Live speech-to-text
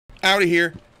Out of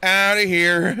here. Out of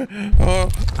here.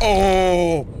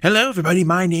 Oh. Hello, everybody.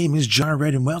 My name is John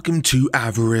Red, and welcome to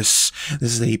Avarice.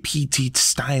 This is a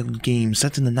PT-style game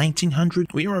set in the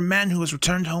 1900s. We are a man who has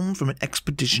returned home from an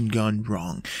expedition gone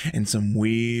wrong, and some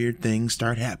weird things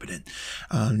start happening.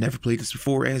 Never played this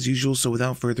before, as usual, so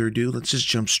without further ado, let's just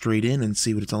jump straight in and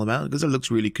see what it's all about, because it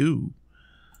looks really cool.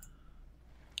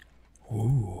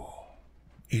 Ooh.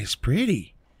 It's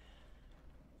pretty.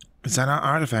 Is that our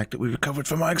artifact that we recovered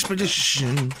from our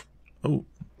expedition? Oh.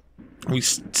 Are we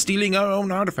stealing our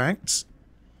own artifacts?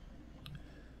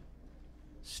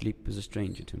 Sleep is a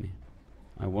stranger to me.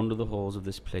 I wander the halls of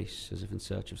this place as if in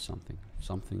search of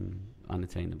something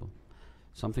unattainable,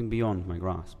 something beyond my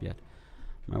grasp, yet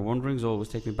my wanderings always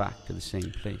take me back to the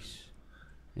same place.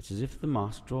 It's as if the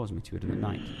mask draws me to it in the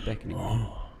night, beckoning me.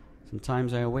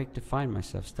 Sometimes I awake to find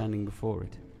myself standing before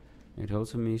it. It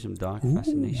holds for me some dark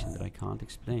fascination that I can't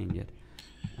explain, yet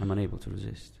I'm unable to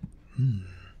resist.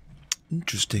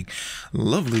 Interesting.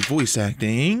 Lovely voice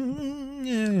acting.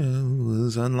 I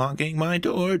was unlocking my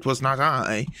door. It was not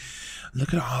I.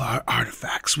 Look at all our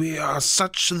artifacts. We are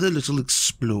such the little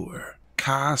explorer.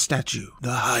 Ka statue.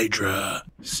 The Hydra.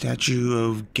 Statue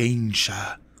of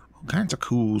Gainsha. All kinds of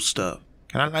cool stuff.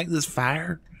 Can I light this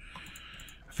fire?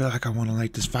 I feel like I want to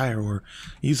light this fire or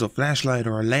use a flashlight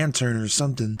or a lantern or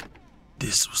something.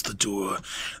 This was the door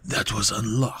that was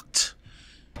unlocked.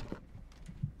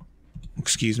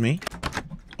 Excuse me?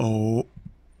 Oh.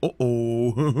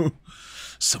 Uh-oh.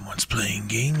 Someone's playing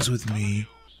games with me.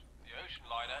 The ocean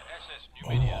liner SS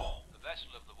Numidia, the vessel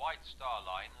of the White Star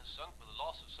Line, has sunk with the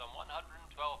loss of some 112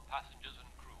 passengers and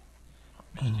crew.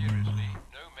 Mysteriously,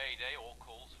 no mayday or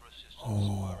calls for assistance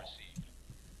were received.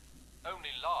 Only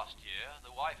last year,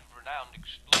 the wife of renowned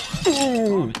explorer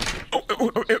Armitage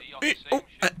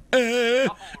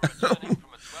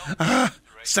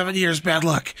 7 years bad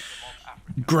luck.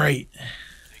 Great.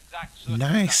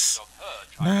 Nice.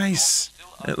 Nice.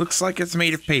 It looks like it's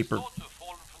made of paper.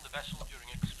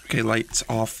 Okay, lights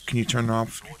off. Can you turn it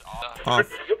off? Off.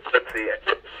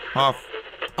 Off.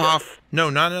 Off. No,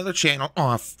 not another channel.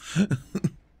 Off.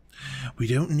 We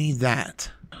don't need that.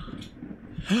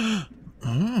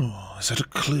 Oh, is that a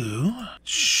clue?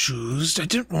 Shoes? I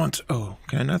didn't want... Oh,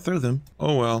 can I not throw them?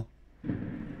 Oh, well.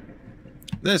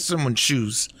 There's someone's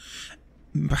shoes.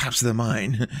 Perhaps they're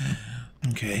mine.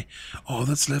 Okay. All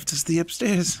that's left is the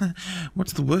upstairs.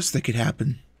 What's the worst that could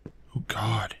happen? Oh,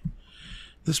 God.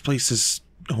 This place is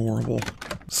horrible.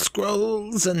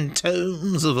 Scrolls and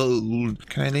tomes of old.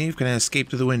 Can I leave? Can I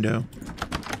escape through the window?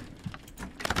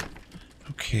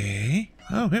 Okay.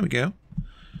 Oh, here we go.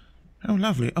 Oh,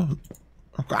 lovely. Oh,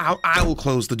 I will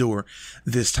close the door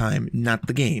this time, not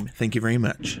the game. Thank you very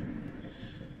much.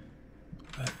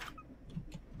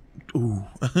 Ooh.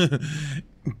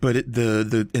 But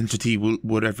the entity will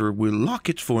lock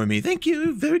it for me. Thank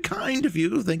you. Very kind of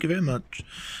you. Thank you very much.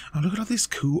 Oh, look at all these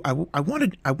cool. I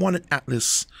wanted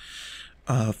Atlas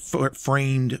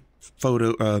framed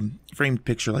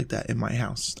picture like that in my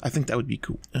house. I think that would be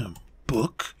cool.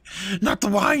 Book? Not the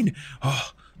wine.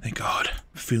 Oh, thank God. I have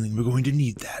a feeling we're going to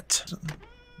need that.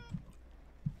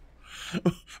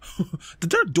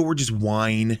 Did our door just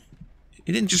whine?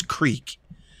 It didn't just creak.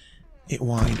 It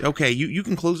whined. Okay, you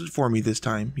can close it for me this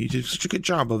time. You did such a good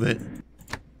job of it.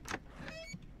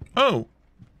 Oh,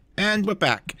 and we're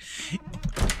back.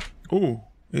 Oh,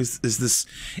 is this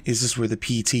where the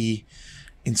PT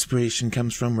inspiration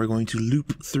comes from? We're going to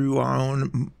loop through our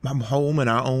own home and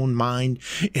our own mind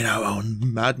in our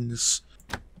own madness.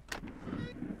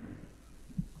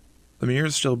 The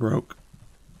mirror's still broke.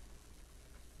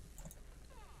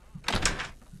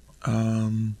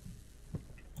 Oh,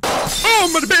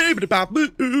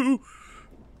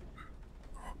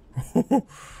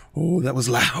 that was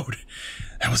loud.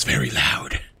 That was very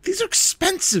loud. These are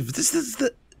expensive. This is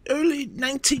the early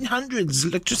 1900s.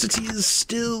 Electricity is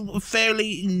still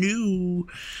fairly new,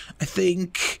 I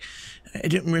think. I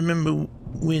don't remember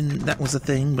when that was a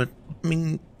thing, but I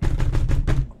mean...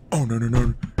 Oh,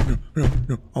 no.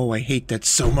 Oh, I hate that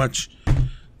so much.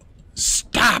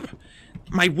 Stop!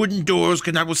 My wooden doors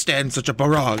cannot withstand such a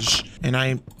barrage. And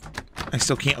I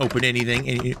still can't open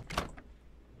anything.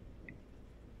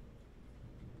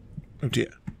 Oh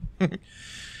dear. I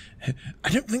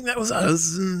don't think that was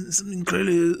us. Something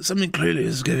clearly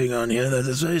is going on here. That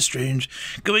is very strange.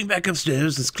 Going back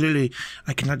upstairs, that's clearly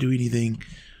I cannot do anything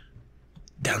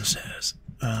downstairs.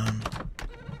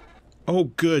 Oh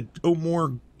good. Oh,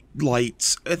 more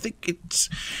lights. I think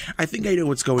I know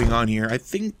what's going on here. I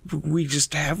think we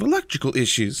just have electrical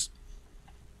issues.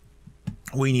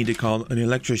 We need to call an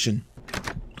electrician.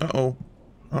 Uh-oh.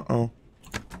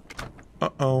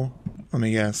 Let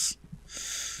me guess.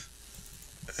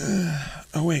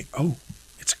 Oh, wait. Oh,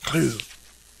 it's a clue.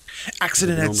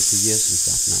 Accident at almost a year since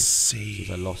that night, sea. since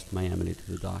I lost my Emily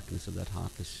to the darkness of that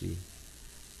heartless sea.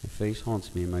 Her face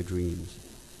haunts me in my dreams,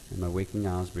 and my waking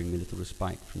hours bring me little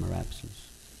respite from her absence.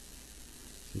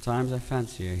 Sometimes I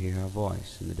fancy I hear her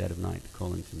voice in the dead of night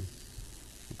calling to me,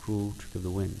 the cruel trick of the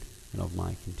wind, and of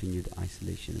my continued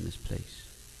isolation in this place.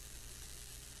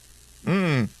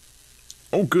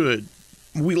 Oh, good.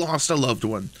 We lost a loved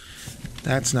one.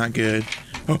 That's not good.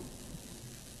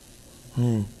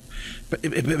 Oh. But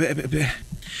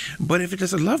if it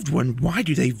is a loved one, why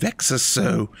do they vex us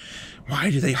so?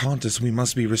 Why do they haunt us? We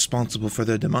must be responsible for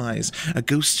their demise. A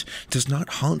ghost does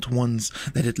not haunt ones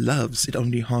that it loves. It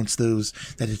only haunts those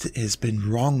that it has been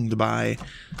wronged by.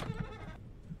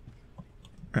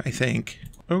 I think.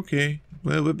 Okay,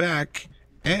 well, we're back.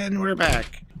 And we're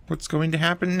back. What's going to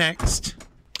happen next?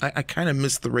 I kind of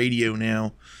miss the radio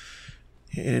now.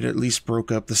 It at least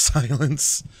broke up the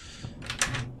silence.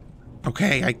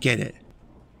 Okay, I get it.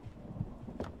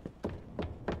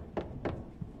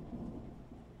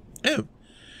 Oh.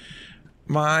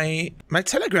 My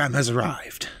telegram has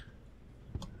arrived.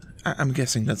 I'm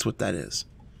guessing that's what that is.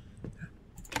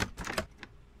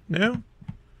 No?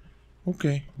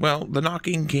 Okay. Well, the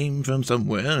knocking came from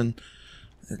somewhere, and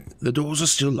the doors are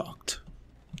still locked.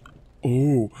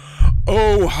 Oh.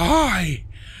 Oh, hi!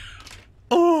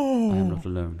 Oh! I am not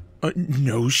alone.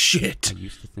 No shit. I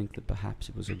used to think that perhaps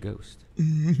it was a ghost.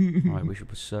 Or I wish it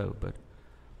was so, but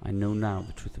I know now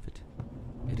the truth of it.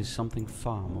 It is something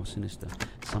far more sinister.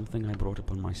 Something I brought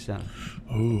upon myself.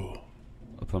 Oh.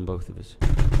 Upon both of us.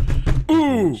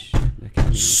 Ooh!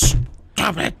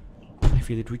 Stop it! I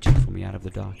feel it reaching for me out of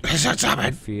the dark. Stop I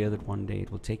it! fear that one day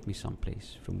it will take me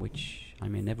someplace from which I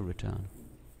may never return.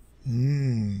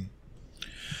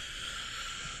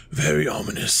 Very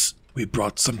ominous. We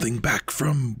brought something back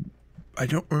from... I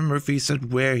don't remember if he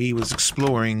said where he was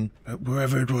exploring.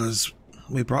 Wherever it was,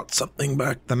 we brought something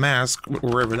back. The mask,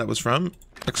 wherever that was from.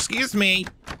 Excuse me.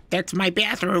 That's my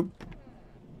bathroom.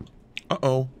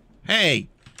 Uh-oh. Hey.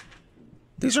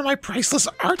 These are my priceless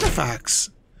artifacts.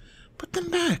 Put them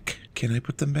back. Can I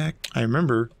put them back? I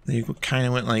remember they kind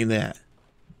of went like that.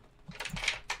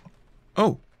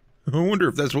 Oh. I wonder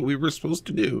if that's what we were supposed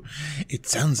to do. It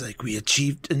sounds like we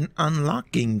achieved an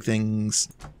unlocking things.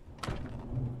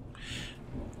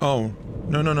 Oh,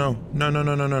 no.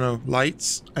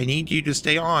 Lights, I need you to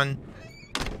stay on.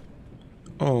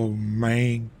 Oh,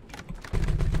 man.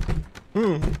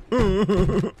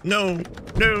 No.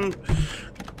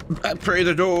 I pray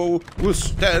the door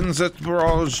withstands that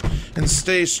barrage and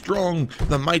stay strong.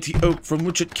 The mighty oak from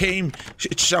which it came,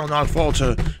 it shall not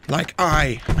falter. Like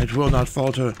it will not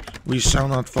falter. We shall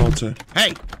not falter.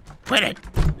 Hey, quit it.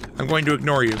 I'm going to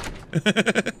ignore you.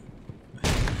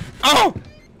 Oh!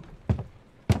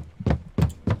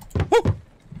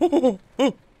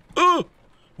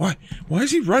 Why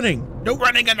is he running? No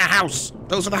running in the house.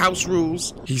 Those are the house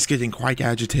rules. He's getting quite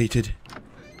agitated.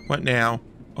 What now?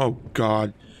 Oh,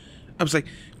 God. I was like,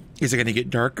 is it going to get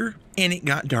darker? And it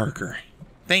got darker.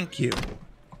 Thank you.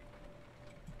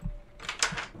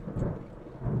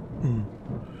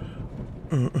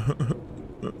 I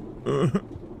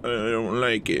don't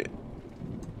like it.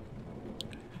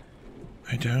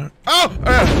 I don't. Oh!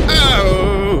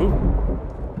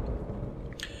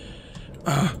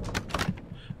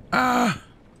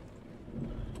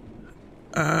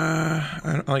 I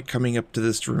don't like coming up to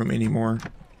this room anymore.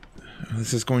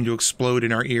 This is going to explode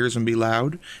in our ears and be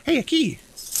loud. Hey, a key!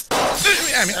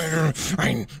 I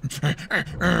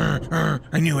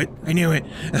knew it.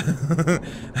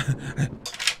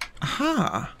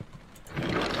 Aha!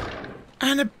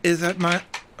 And is that my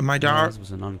daughter? Yours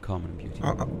was an uncommon beauty.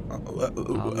 Our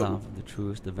love, the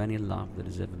truest of any love that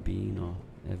has ever been or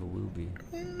ever will be.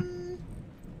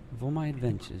 Of all my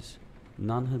adventures,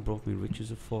 none had brought me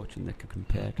riches of fortune that could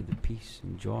compare to the peace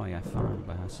and joy I found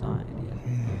by her side, yet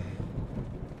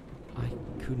I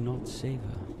could not save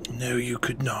her. No, you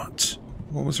could not.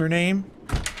 What was her name?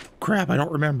 Crap, I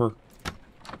don't remember.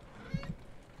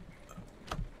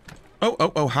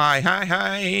 Oh,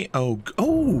 hi. Oh,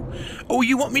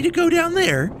 you want me to go down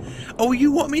there? Oh,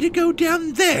 you want me to go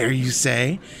down there, you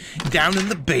say? Down in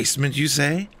the basement, you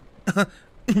say?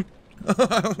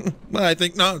 Well, I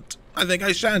think not. I think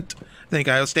I shan't. I think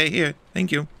I'll stay here.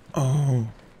 Thank you. Oh,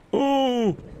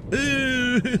 oh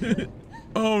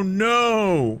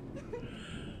no.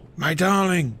 My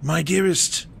darling, my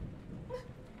dearest.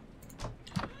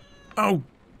 Oh,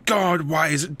 God, why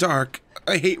is it dark?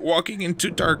 I hate walking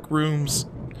into dark rooms.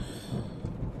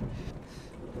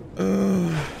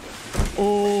 Oh,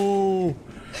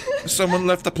 someone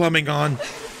left the plumbing on.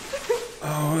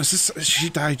 Oh, is this... She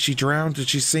died. She drowned. Did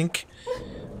she sink?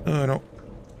 Oh, I don't...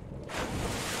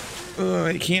 Oh,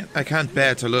 I can't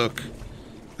bear to look.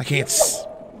 I can't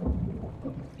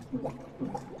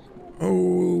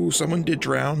Oh, someone did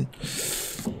drown.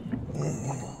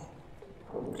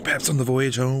 Perhaps on the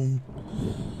voyage home.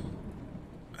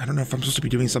 I don't know if I'm supposed to be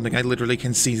doing something. I literally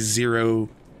can see zero.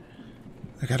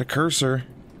 I got a cursor.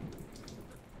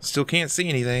 Still can't see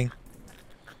anything.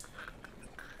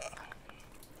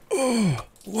 Oh,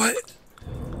 what?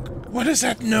 What is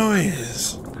that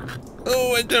noise?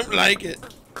 Oh, I don't like it.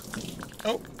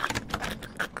 Oh.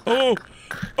 Oh.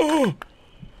 Oh.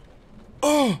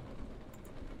 Oh.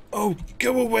 Oh,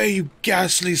 go away, you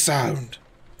ghastly sound.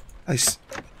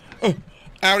 Oh,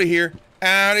 out of here.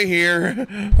 Out of here.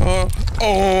 Oh.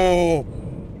 Oh.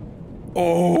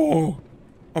 Oh.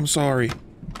 I'm sorry.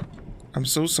 I'm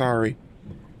so sorry.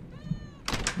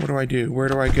 What do I do? Where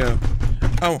do I go?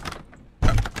 Oh.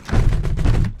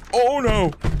 Oh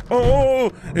no.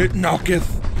 Oh, it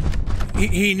knocketh.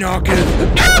 He knocketh.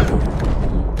 Ah!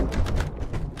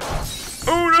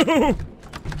 Oh no.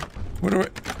 What do I...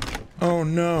 Oh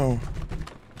no.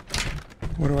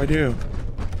 What do I do?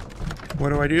 What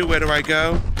do I do? Where do I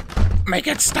go? Make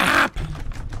it stop!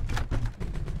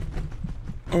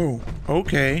 Oh,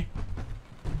 okay.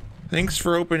 Thanks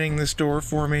for opening this door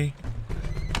for me.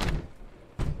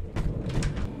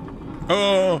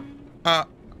 Oh!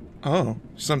 Oh,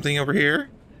 something over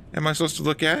here? Am I supposed to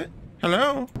look at?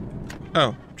 Hello?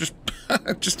 Oh, just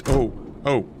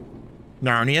oh.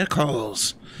 Narnia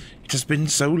calls. It has been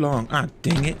so long. Ah,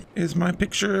 dang it. Is my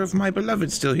picture of my beloved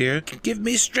still here? Give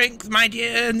me strength, my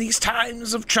dear, in these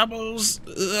times of troubles.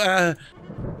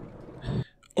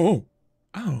 Oh.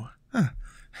 Oh. Huh.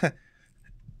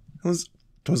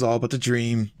 Twas all but a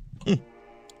dream.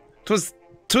 Twas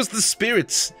the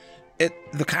spirits.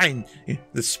 The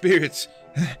spirits.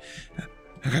 I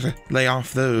gotta lay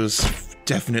off those.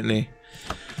 Definitely.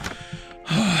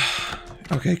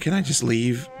 Okay, can I just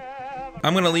leave?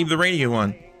 I'm gonna leave the radio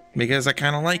on. Because I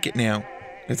kind of like it now.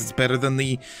 Because it's better than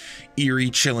the eerie,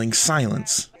 chilling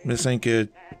silence. This ain't good.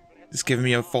 It's giving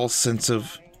me a false sense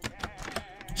of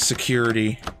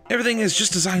security. Everything is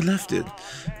just as I left it.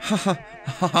 Ha ha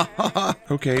ha ha ha.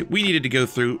 Okay, we needed to go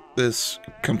through this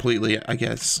completely, I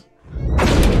guess.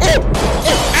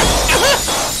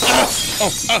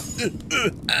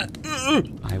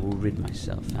 I will rid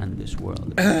myself and this world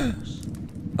of darkness.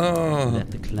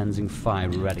 Let the cleansing fire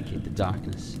eradicate the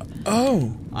darkness.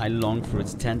 Oh. I long for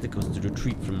its tentacles to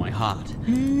retreat from my heart,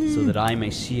 so that I may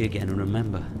see again and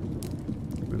remember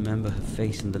her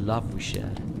face and the love we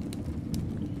shared.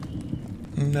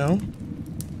 No.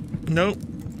 Nope.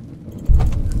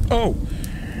 Oh.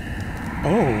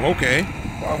 Oh, okay.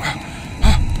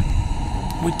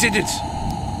 We did it.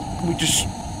 We just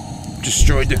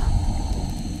destroyed it.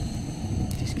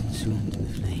 It is consumed in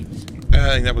the flames.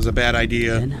 I think that was a bad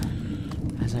idea.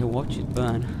 Then, as I watch it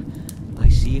burn, I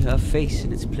see her face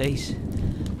in its place,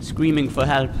 screaming for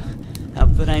help.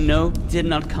 Help that I know did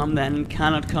not come then and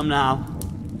cannot come now.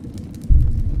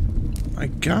 My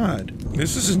God,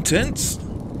 this is intense.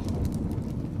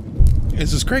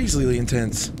 This is crazily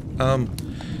intense.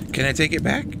 Can I take it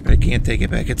back? I can't take it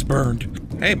back. It's burned.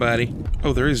 Hey, buddy.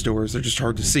 Oh, there is doors. They're just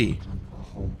hard to see.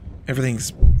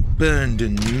 Everything's burned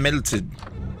and melted.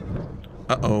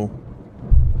 Uh-oh.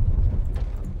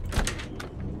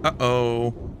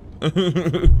 Uh-oh.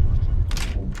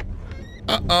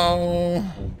 Uh-oh.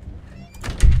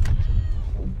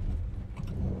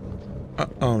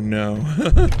 Oh no.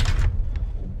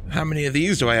 How many of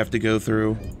these do I have to go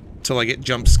through till I get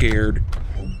jump scared?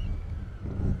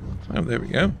 Oh, there we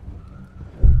go.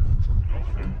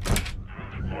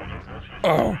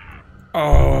 Oh.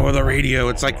 Oh, the radio.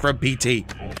 It's like from PT.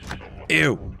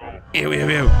 Ew. Ew, ew,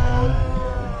 ew.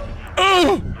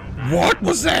 Oh! What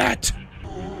was that?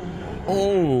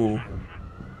 Oh.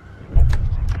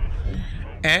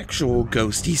 Actual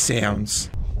ghosty sounds.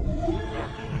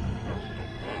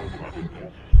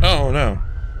 Oh, no.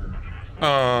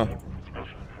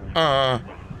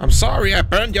 I'm sorry I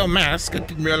burned your mask. I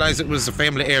didn't realize it was a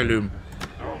family heirloom.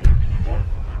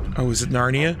 Oh, is it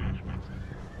Narnia?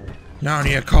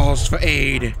 Narnia calls for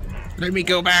aid. Let me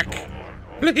go back.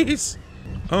 Please.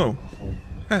 Oh.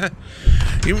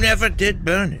 You never did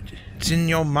burn it. It's in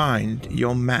your mind.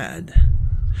 You're mad.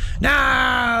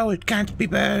 No, it can't be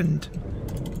burned.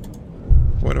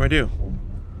 What do I do?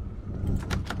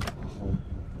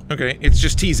 Okay, it's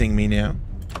just teasing me now.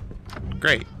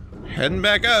 Great. Heading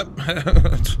back up.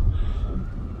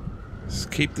 Let's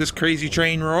keep this crazy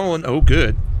train rolling. Oh,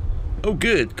 good. Oh,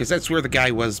 good, because that's where the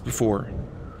guy was before.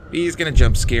 He's gonna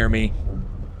jump scare me.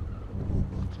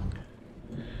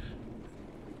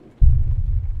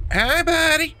 Hi,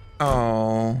 buddy.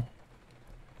 Oh,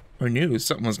 I knew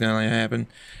something was gonna happen.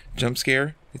 Jump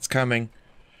scare. It's coming.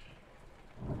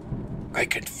 I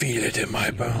can feel it in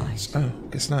my bones. Oh,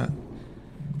 guess not.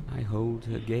 I hold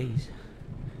her gaze.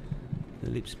 Her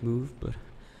lips move, but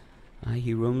I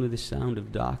hear only the sound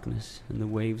of darkness and the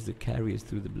waves that carry us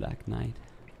through the black night.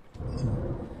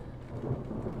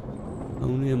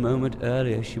 Only a moment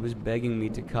earlier she was begging me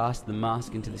to cast the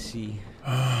mask into the sea.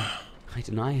 I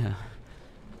deny her,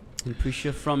 and push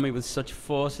her from me with such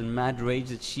force and mad rage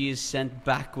that she is sent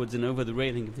backwards and over the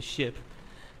railing of the ship,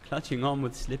 clutching on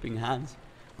with slipping hands.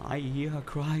 I hear her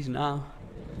cries now,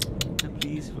 her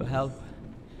pleas for help.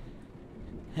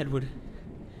 Edward,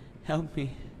 help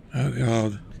me. Oh,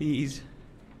 God. Please.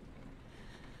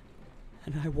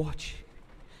 And I watch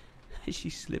as she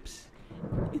slips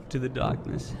into the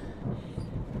darkness,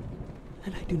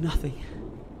 and I do nothing.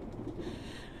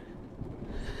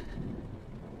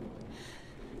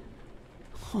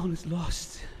 All is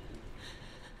lost.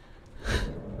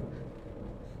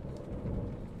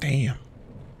 Damn.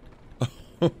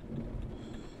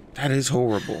 That is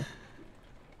horrible.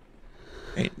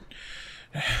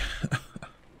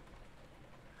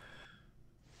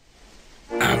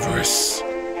 Avarice.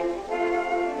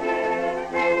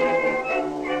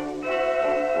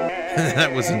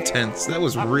 That was intense. That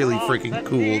was really freaking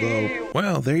cool, though.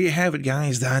 Well, there you have it,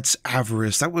 guys. That's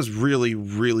Avarice. That was really,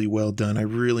 really well done. I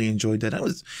really enjoyed that. That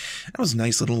was a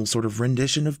nice little sort of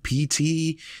rendition of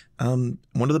PT. One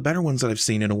of the better ones that I've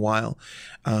seen in a while.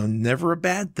 Never a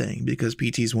bad thing, because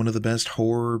PT is one of the best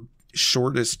horror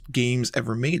shortest games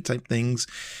ever made type things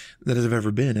that have ever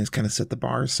been. It's kind of set the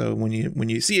bar. So when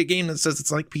you see a game that says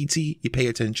it's like PT, you pay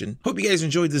attention. Hope you guys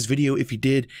enjoyed this video. If you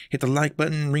did, hit the like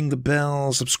button, ring the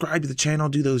bell, subscribe to the channel,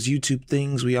 do those YouTube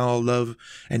things we all love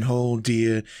and hold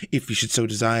dear if you should so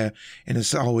desire. And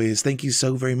as always, thank you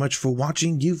so very much for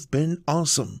watching. You've been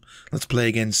awesome. Let's play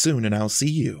again soon, and I'll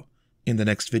see you in the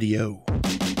next video.